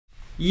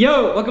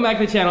Yo, welcome back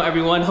to the channel,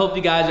 everyone. Hope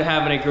you guys are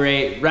having a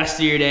great rest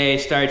of your day,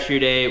 start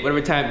your day,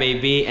 whatever time it may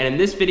be. And in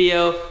this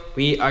video,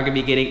 we are gonna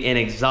be getting an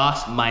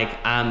exhaust mic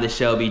on the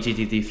Shelby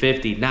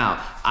GT350.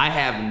 Now, I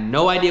have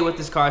no idea what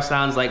this car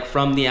sounds like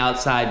from the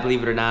outside,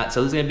 believe it or not.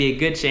 So this is gonna be a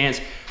good chance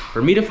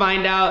for me to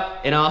find out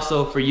and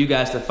also for you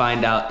guys to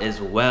find out as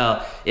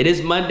well. It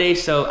is Monday,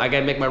 so I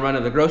gotta make my run to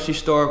the grocery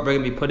store. We're gonna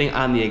be putting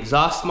on the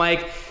exhaust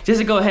mic just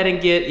to go ahead and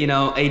get, you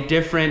know, a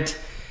different,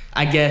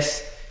 I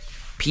guess,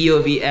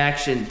 POV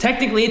action.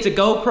 Technically it's a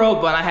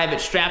GoPro, but I have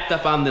it strapped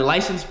up on the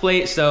license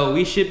plate, so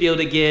we should be able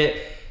to get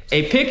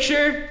a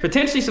picture,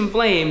 potentially some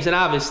flames, and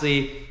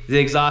obviously the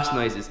exhaust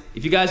noises.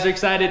 If you guys are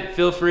excited,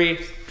 feel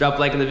free, drop a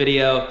like on the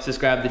video,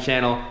 subscribe to the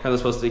channel, turn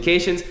those post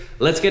notifications.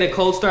 Let's get a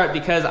cold start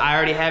because I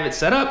already have it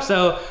set up,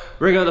 so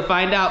we're going to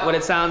find out what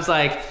it sounds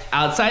like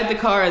outside the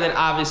car and then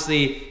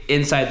obviously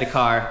inside the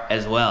car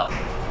as well.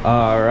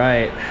 All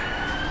right.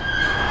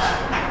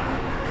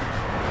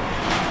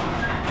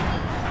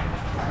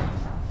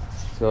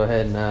 Go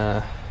ahead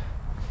and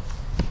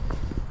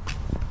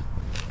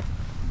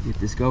get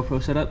this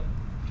GoPro set up.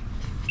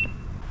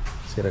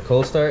 Let's get a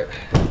cold start.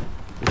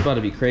 It's about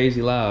to be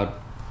crazy loud.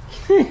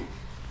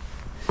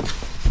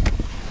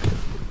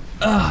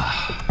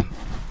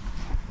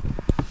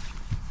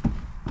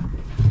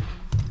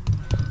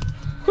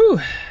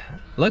 Whew.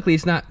 Luckily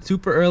it's not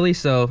super early,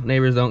 so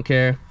neighbors don't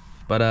care.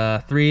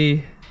 But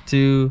 3,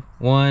 2,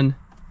 1.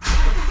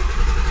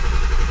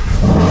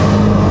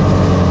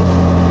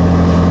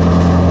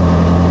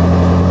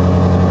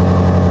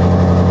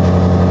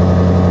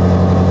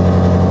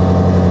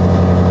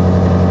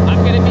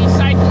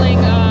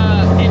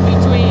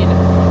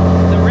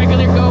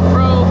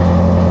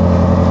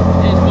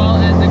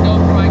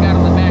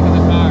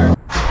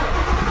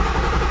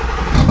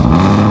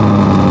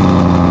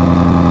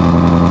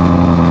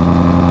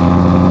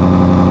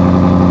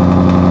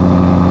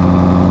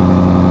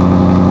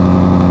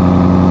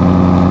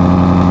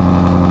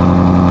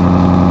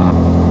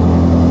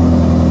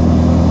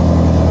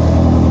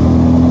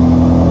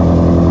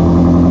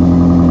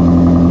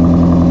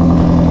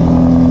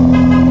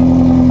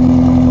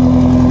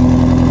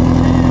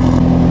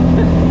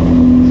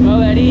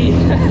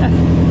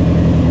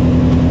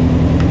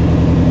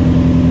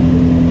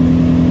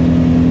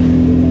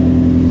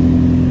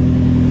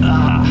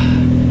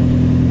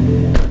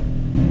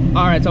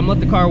 So I'm gonna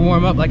let the car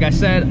warm up. Like I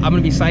said, I'm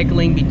gonna be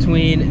cycling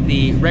between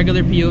the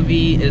regular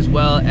POV as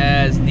well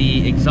as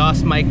the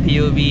exhaust mic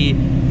POV.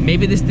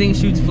 Maybe this thing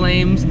shoots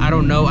flames, I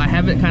don't know. I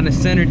have it kind of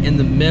centered in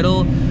the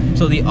middle,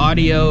 so the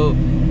audio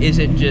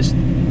isn't just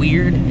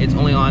weird. It's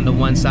only on the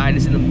one side,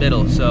 it's in the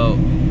middle. So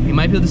you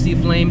might be able to see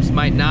flames,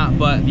 might not,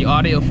 but the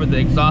audio for the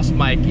exhaust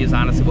mic is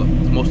honestly what's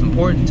most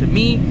important to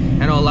me.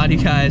 I know a lot of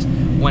you guys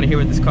want to hear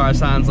what this car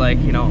sounds like,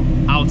 you know,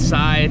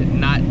 outside,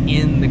 not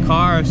in the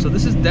car. So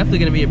this is definitely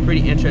going to be a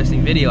pretty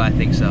interesting video, I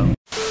think so.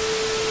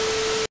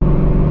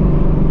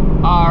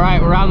 All right,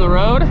 we're on the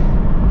road.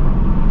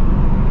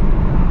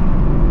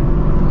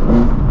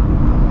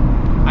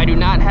 I do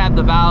not have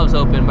the valves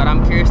open, but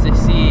I'm curious to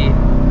see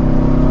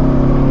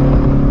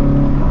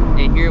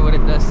and hear what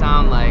it does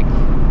sound like.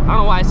 I don't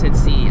know why I said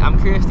see. I'm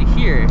curious to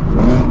hear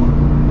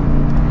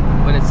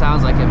what it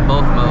sounds like in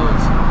both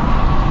modes.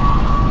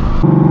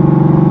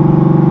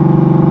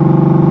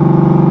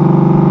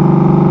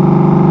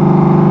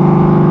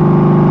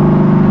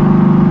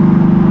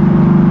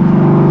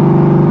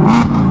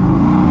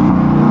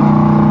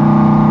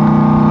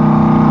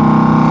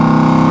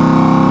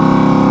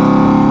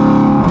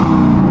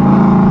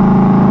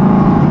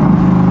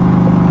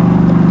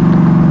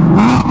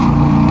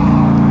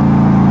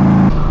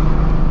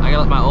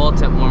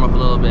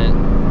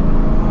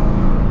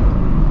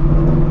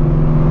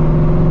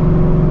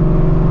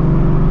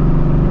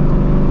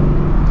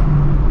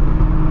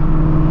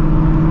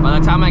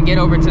 Get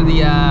over to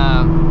the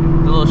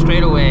little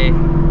straightaway,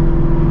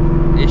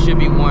 it should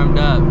be warmed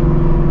up,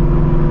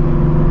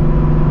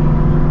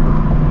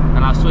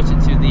 and I'll switch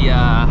it to the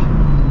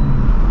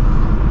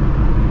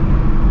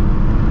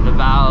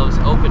valves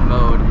open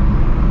mode.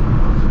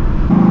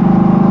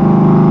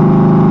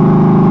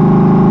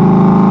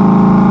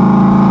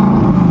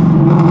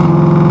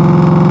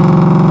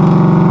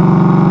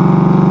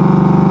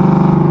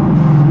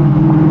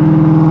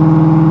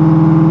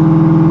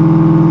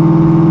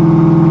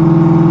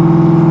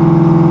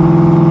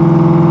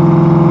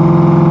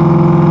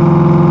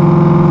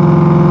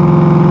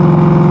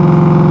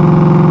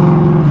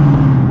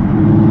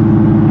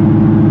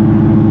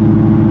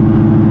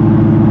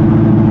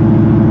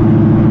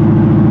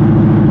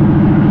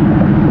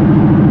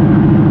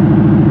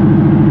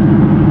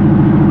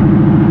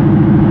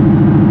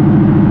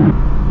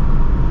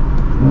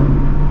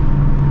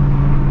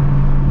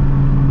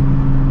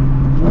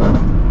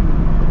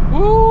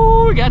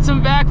 Got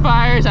some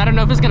backfires. I don't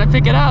know if it's gonna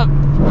pick it up.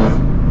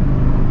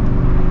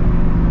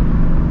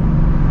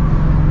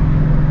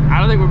 I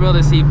don't think we'll be able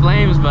to see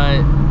flames,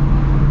 but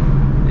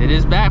it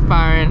is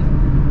backfiring.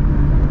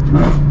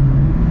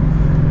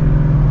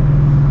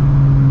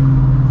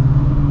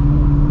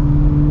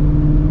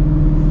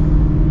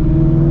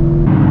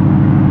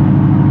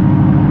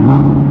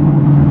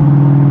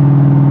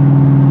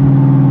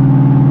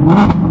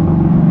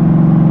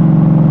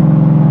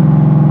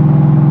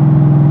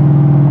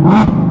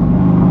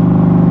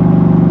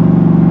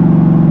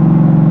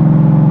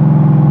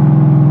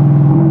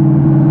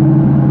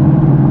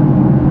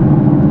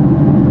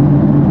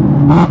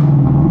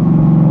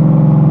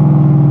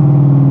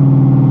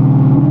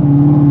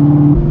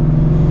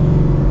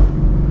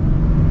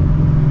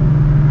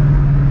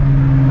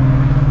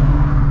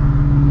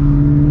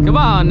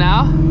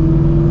 now.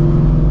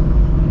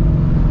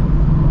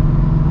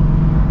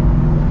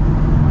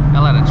 Got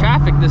a lot of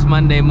traffic this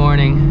Monday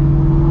morning.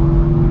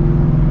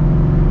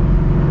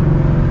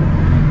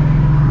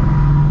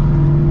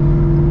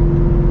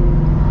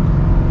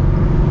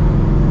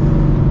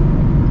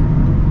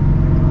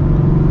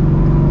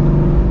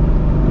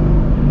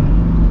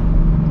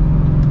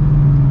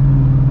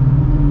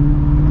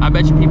 I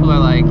bet you people are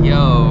like,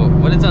 yo,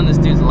 what is on this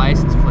dude's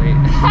license plate?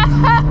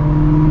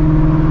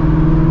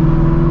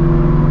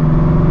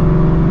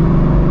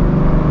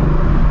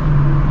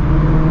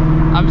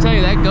 I'm telling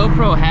you, that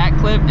GoPro hat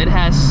clip, it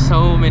has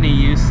so many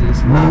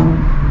uses.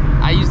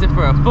 I used it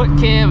for a foot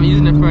cam, I'm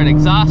using it for an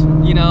exhaust,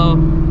 you know,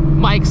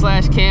 mic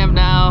slash cam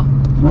now.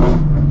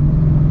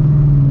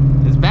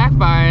 It's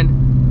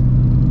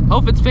backfiring.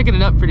 Hope it's picking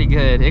it up pretty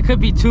good. It could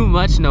be too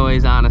much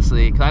noise,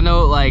 honestly, because I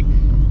know, like,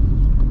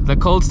 the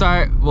cold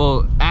start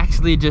will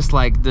actually just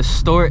like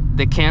distort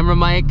the camera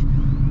mic.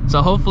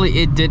 So hopefully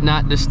it did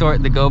not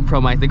distort the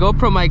GoPro mic. The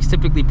GoPro mic's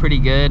typically pretty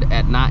good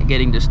at not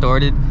getting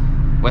distorted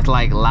with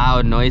like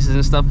loud noises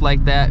and stuff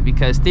like that,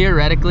 because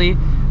theoretically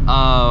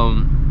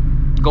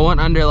going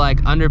under like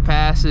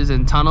underpasses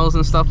and tunnels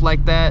and stuff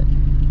like that,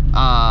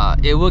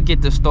 it will get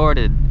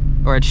distorted,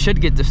 or it should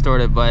get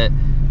distorted, but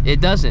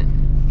it doesn't.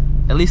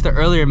 At least the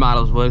earlier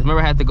models would.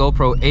 Remember I had the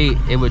GoPro 8,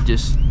 it would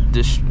just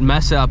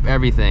mess up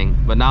everything.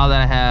 But now that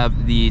I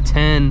have the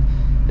 10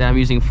 that I'm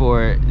using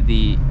for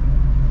the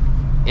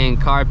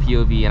in-car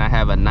POV, and I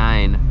have a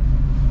 9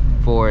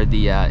 for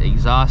the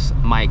exhaust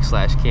mic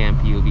slash cam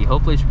POV,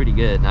 hopefully it's pretty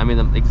good. I mean,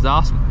 the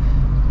exhaust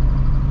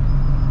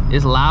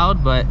is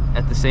loud, but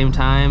at the same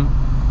time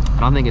I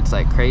don't think it's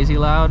like crazy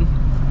loud,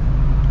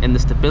 and the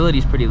stability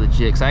is pretty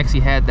legit, because I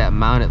actually had that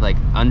mounted like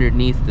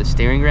underneath the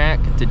steering rack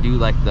to do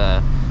like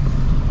the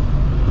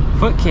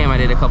foot cam I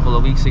did a couple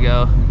of weeks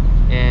ago,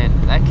 and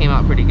that came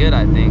out pretty good,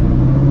 I think.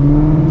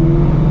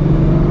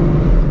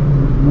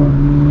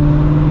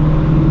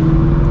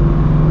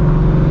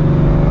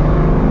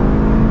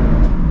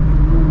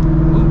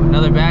 Ooh,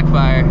 another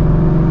backfire.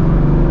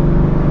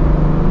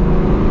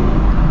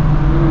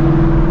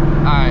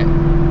 Alright.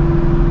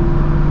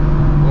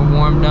 We're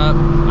warmed up.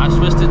 I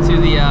switched it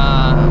to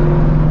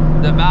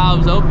the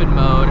valves open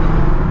mode.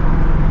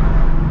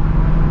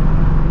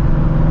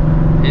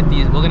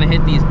 We're gonna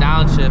hit these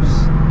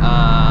downshifts.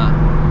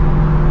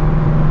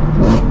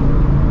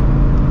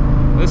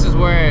 This is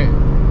where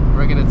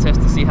we're gonna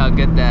test to see how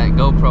good that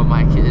GoPro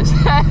mic is.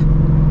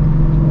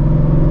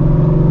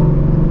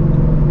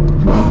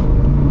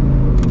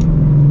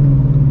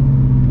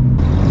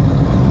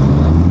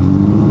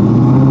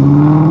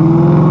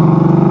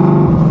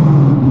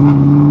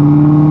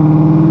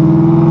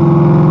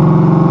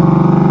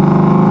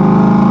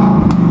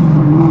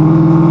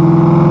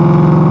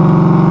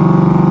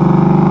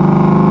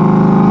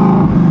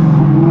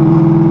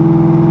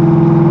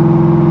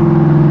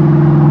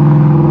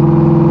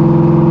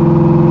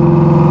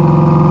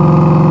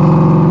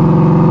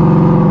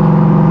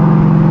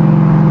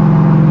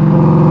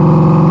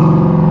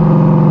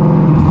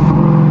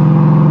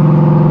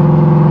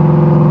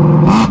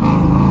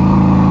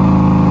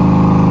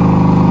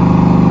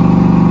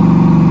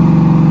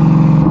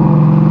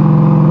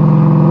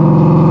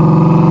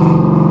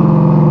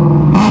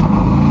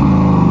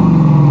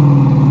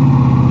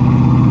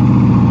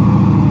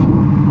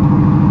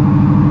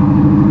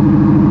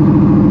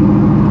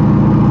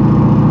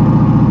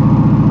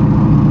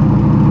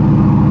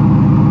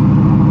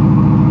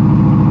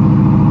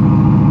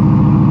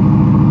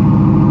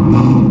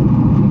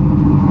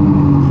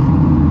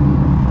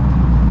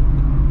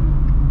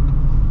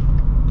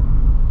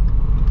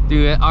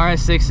 Dude,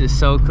 RS6 is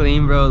so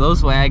clean, bro.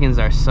 Those wagons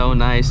are so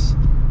nice.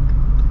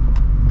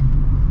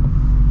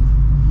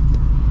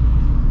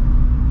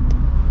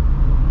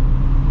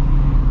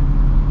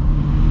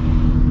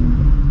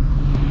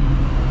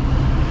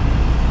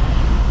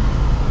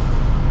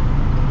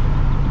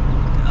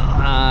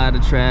 A lot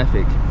of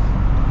traffic.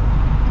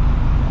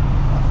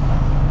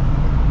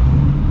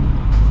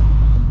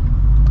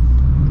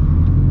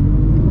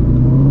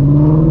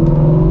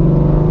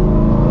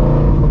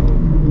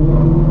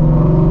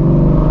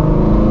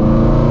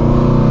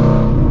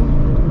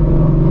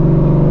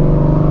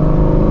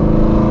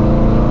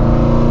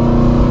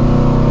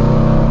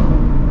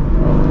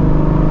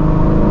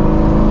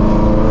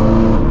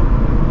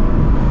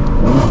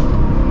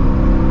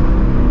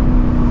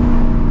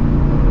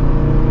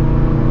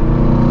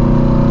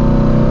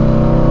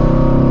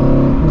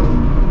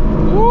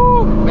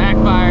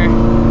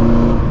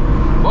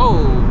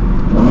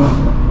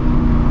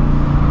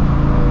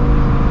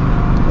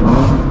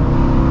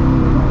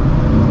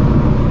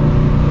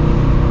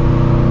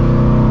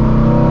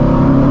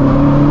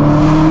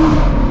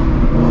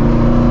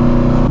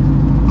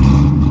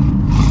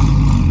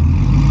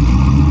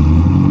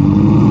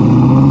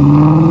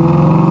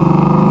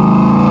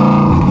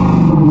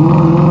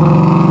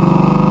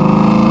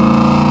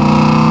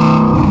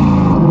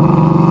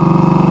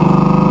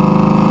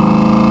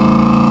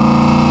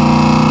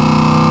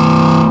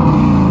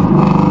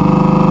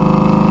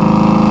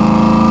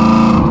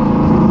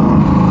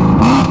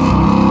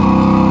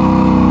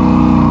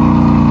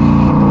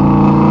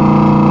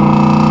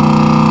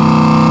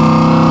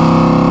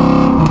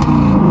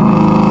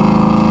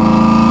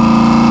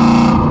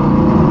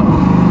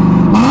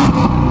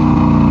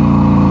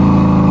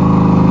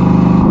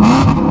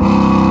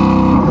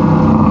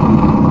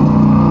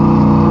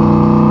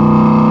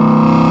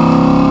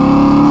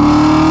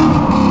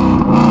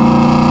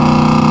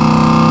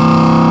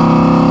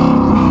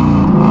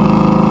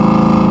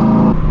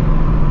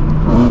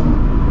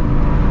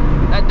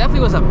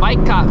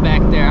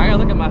 I gotta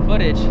look at my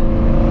footage.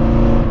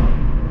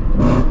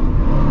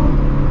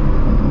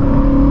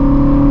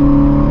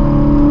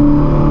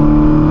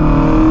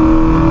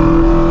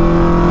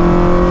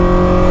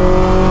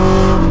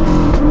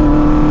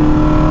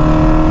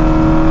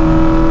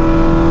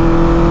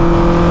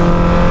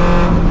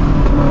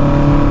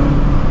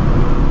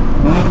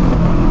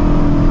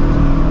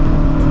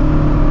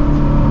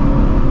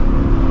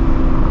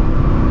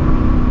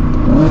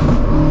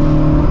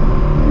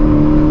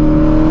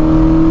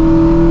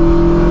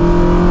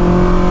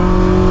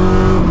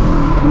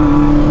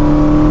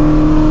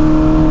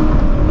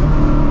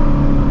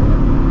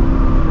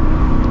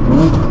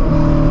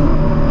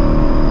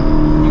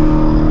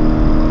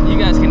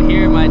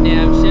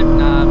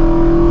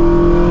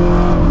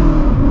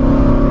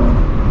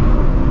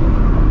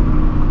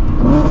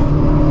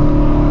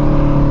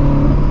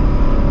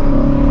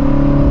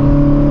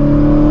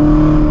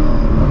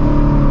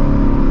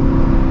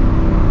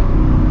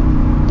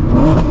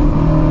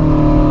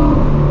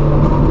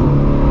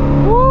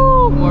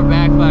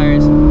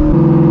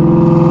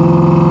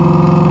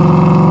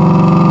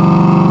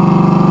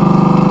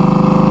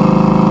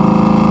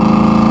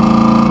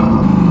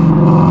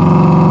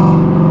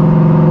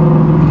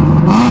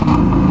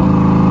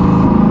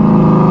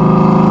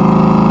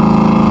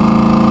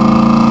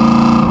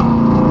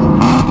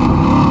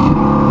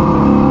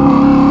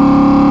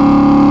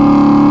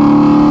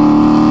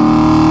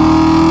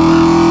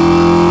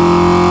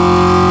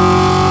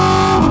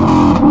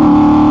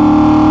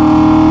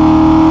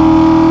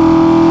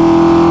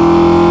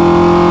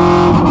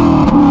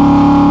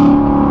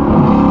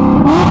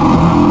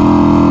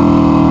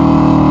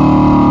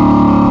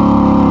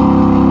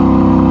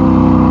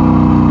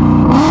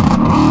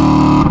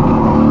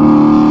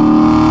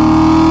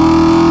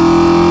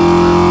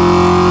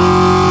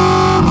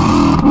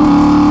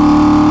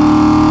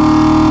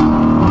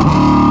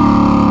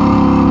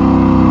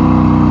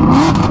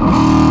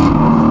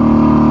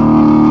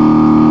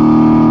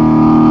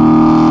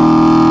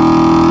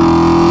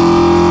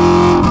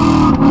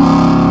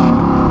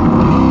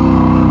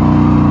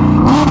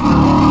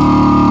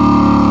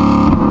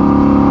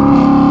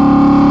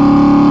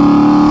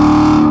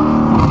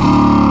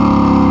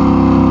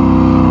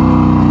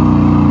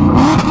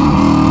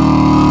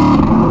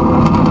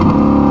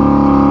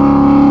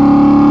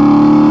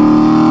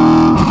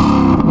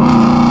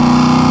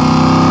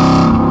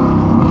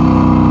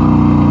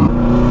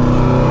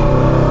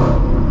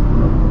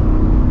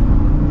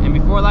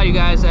 You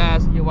guys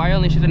asked, why are you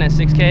only shooting at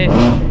 6K?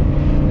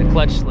 The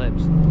clutch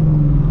slips,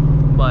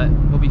 but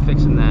we'll be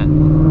fixing that.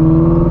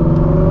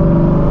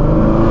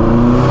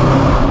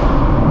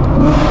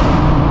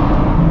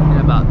 In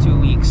about 2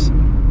 weeks.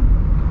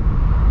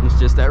 It's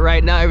just that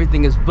right now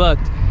everything is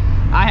booked.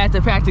 I had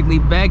to practically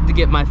beg to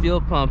get my fuel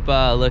pump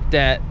looked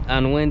at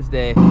on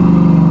Wednesday.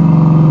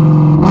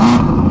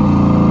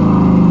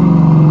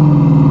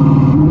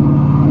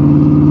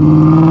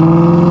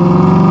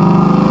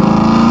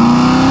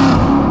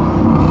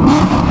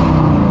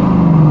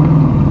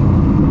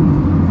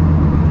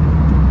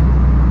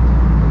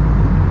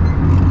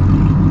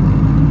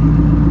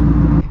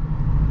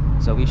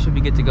 So we should be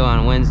good to go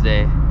on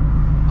Wednesday.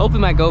 Hopefully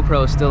my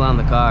GoPro is still on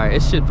the car.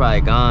 It should probably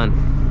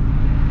gone.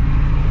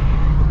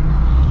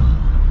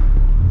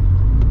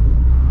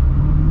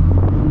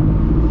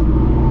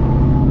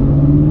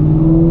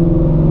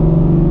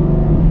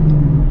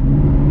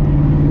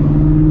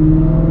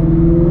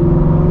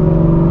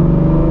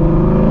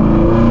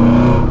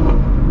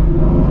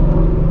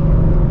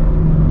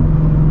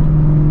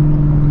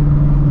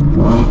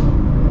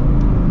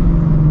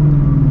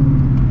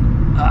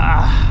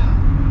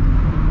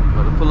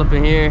 Up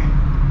in here.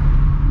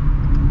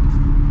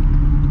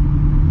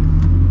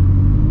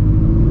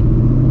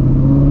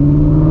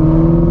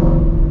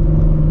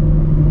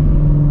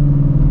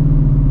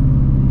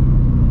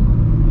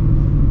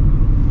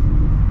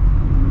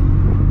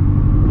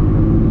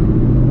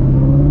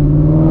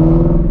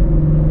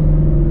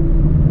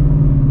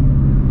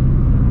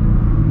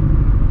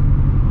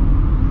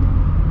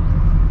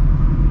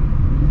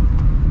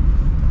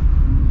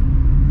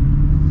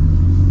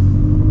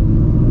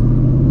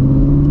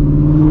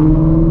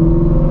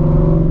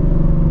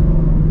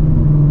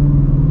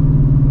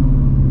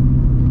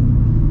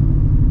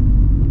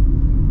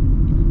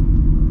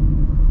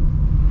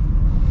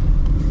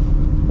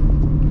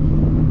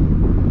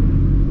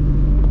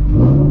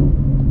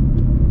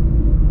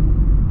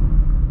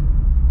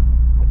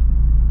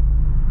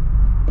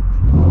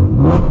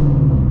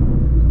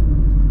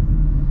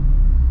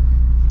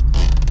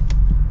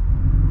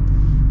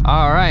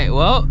 All right,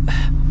 well,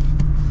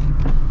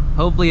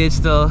 hopefully it's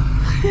still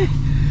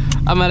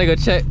I'm gonna go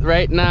check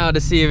right now to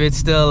see if it's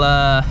still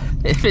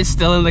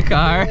in the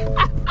car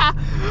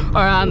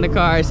or on the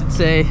car, I should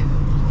say.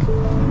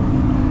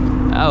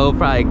 Oh,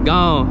 probably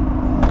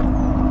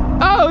gone.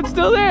 Oh, it's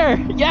still there.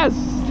 Yes.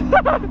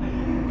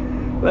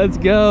 Let's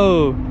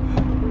go.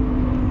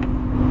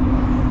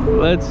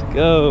 Let's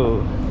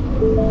go.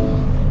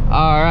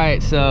 All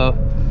right, so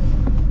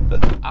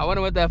I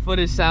wonder what that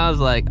footage sounds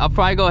like. I'll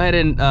probably go ahead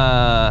and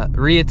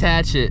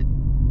reattach it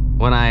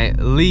when I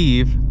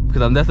leave,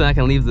 because I'm definitely not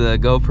gonna leave the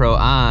GoPro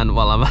on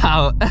while I'm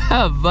out,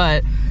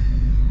 but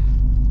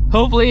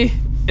hopefully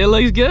it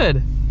looks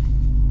good.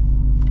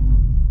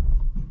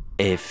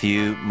 A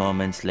few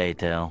moments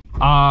later.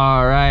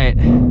 All right,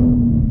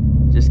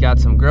 just got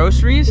some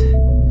groceries.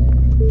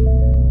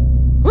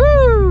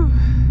 Woo!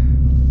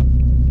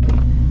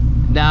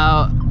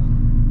 Now,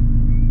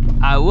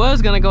 I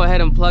was gonna go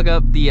ahead and plug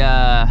up the,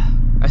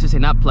 I should say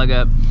not plug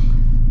up,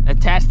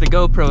 attach the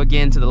GoPro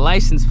again to the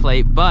license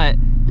plate, but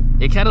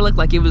it kind of looked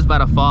like it was about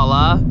to fall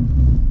off.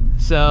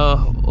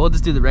 So we'll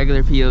just do the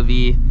regular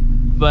POV,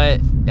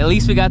 but at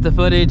least we got the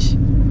footage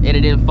and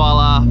it didn't fall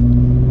off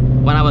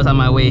when I was on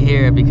my way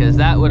here, because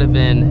that would have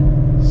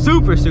been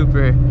super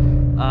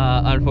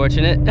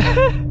unfortunate.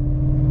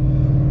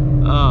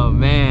 Oh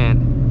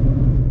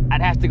man,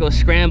 I'd have to go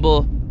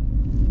scramble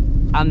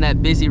on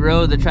that busy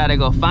road to try to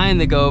go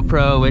find the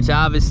GoPro, which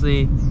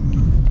obviously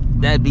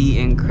that'd be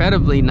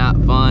incredibly not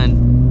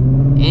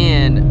fun,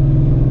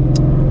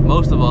 and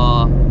most of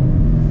all,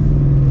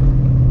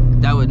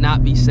 that would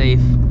not be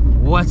safe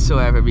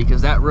whatsoever,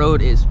 because that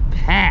road is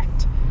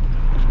packed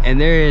and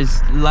there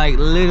is like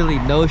literally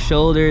no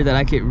shoulder that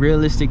I could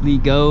realistically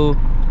go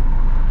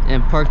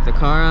and park the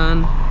car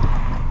on.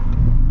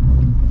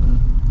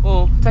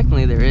 Well,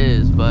 technically there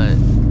is, but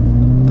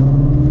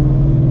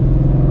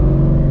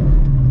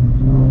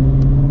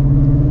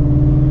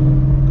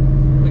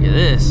look at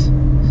this.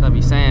 So I'd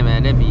be saying,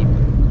 man, it'd be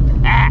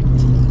packed.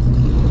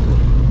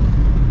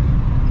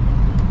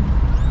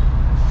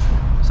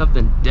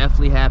 Something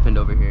definitely happened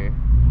over here.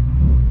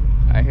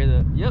 I hear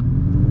the, yep.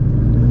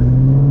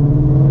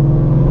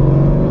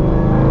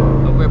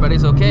 Hope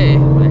everybody's okay.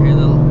 I hear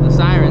the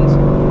sirens.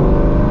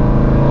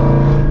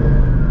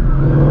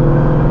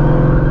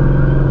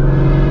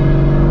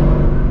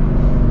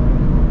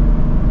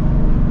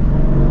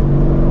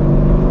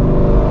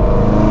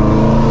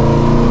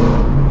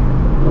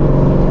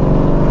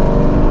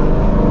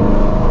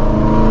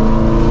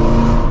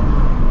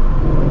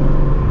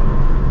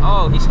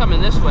 Oh, he's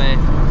coming this way.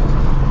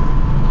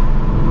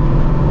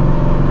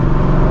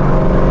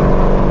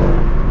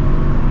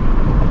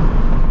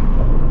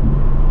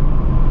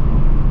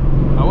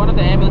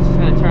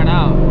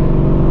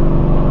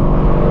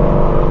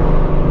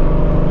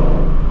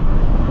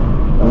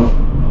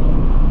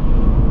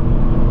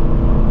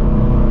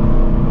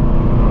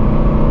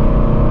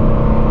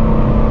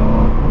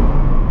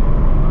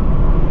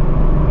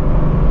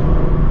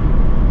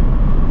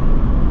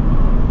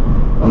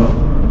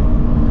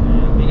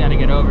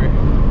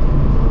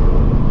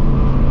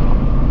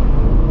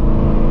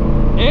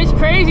 It's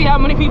crazy how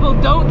many people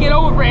don't get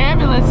over for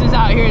ambulances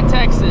out here in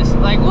Texas.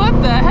 Like, what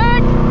the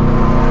heck?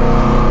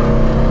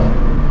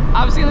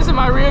 I'm seeing this in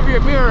my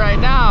rearview mirror right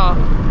now.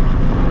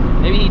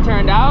 Maybe he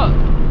turned out?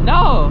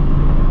 No,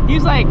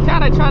 he's like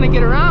kind of trying to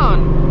get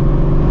around.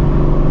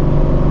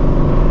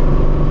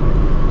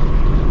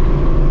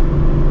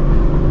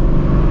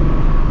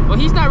 Well,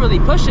 he's not really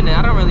pushing it.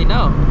 I don't really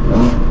know.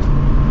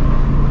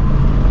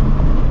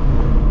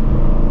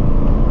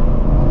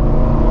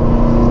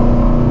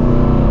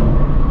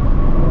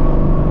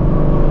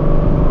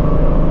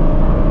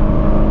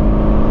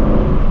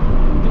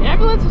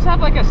 Have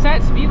like a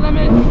set speed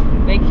limit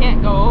they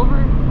can't go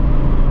over.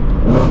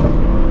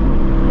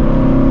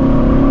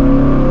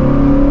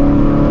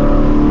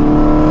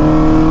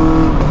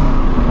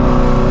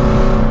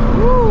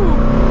 Woo.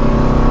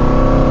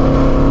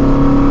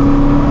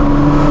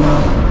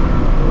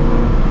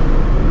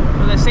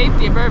 For the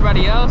safety of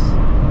everybody else.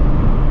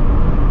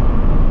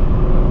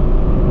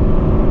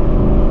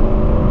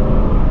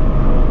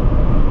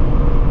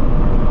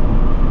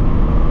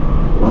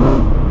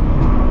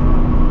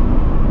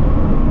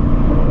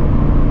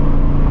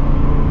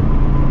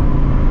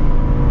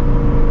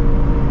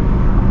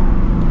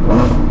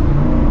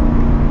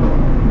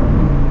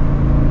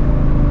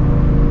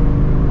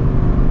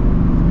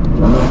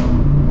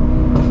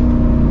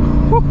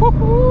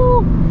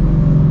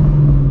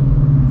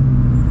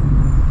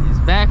 These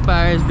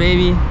backfires,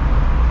 baby.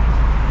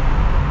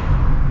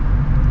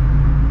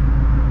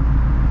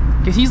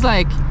 Cause he's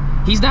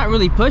not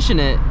really pushing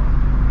it.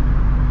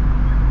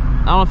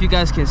 I don't know if you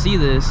guys can see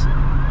this.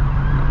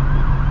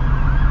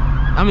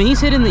 I mean,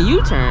 he's hitting the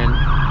U-turn.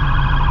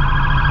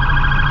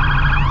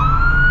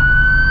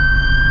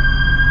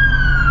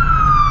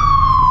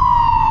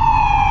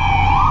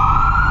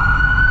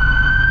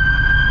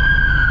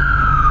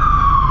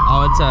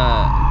 Oh, it's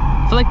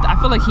I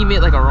feel like he made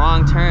like a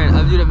wrong turn.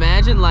 Dude,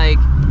 imagine like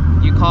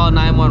you call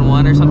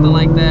 911 or something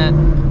like that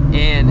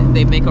and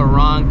they make a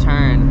wrong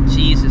turn.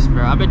 Jesus,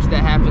 bro. I bet you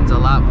that happens a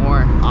lot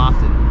more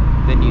often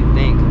than you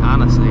think,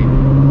 honestly.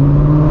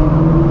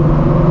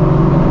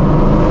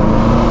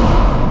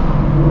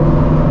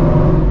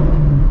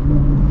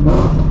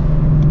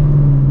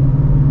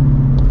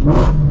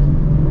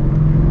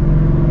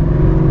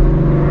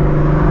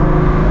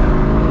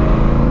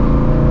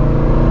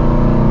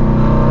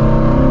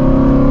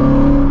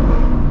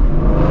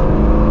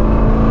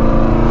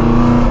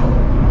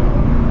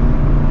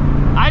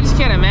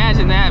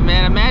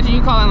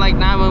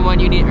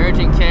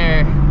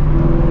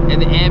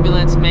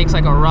 makes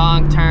like a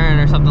wrong turn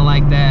or something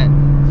like that,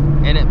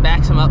 and it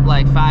backs him up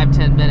like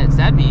 5-10 minutes.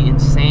 That'd be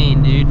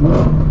insane, dude.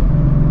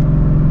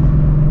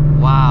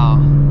 Wow.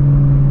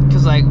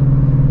 Cause like, I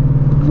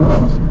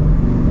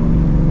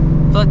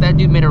feel like that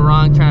dude made a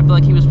wrong turn. I feel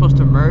like he was supposed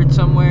to merge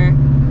somewhere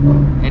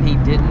and he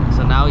didn't.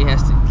 So now he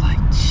has to, like,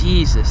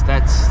 Jesus,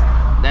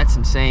 that's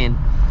insane.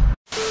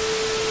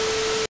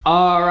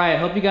 All right,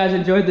 hope you guys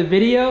enjoyed the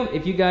video.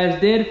 If you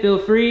guys did, feel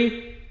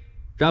free,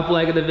 drop a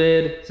like on the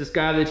vid,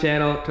 subscribe to the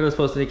channel, turn those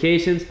post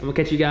notifications. I'm gonna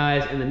catch you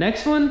guys in the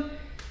next one.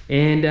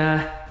 And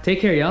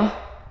take care, y'all.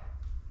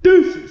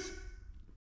 Deuces.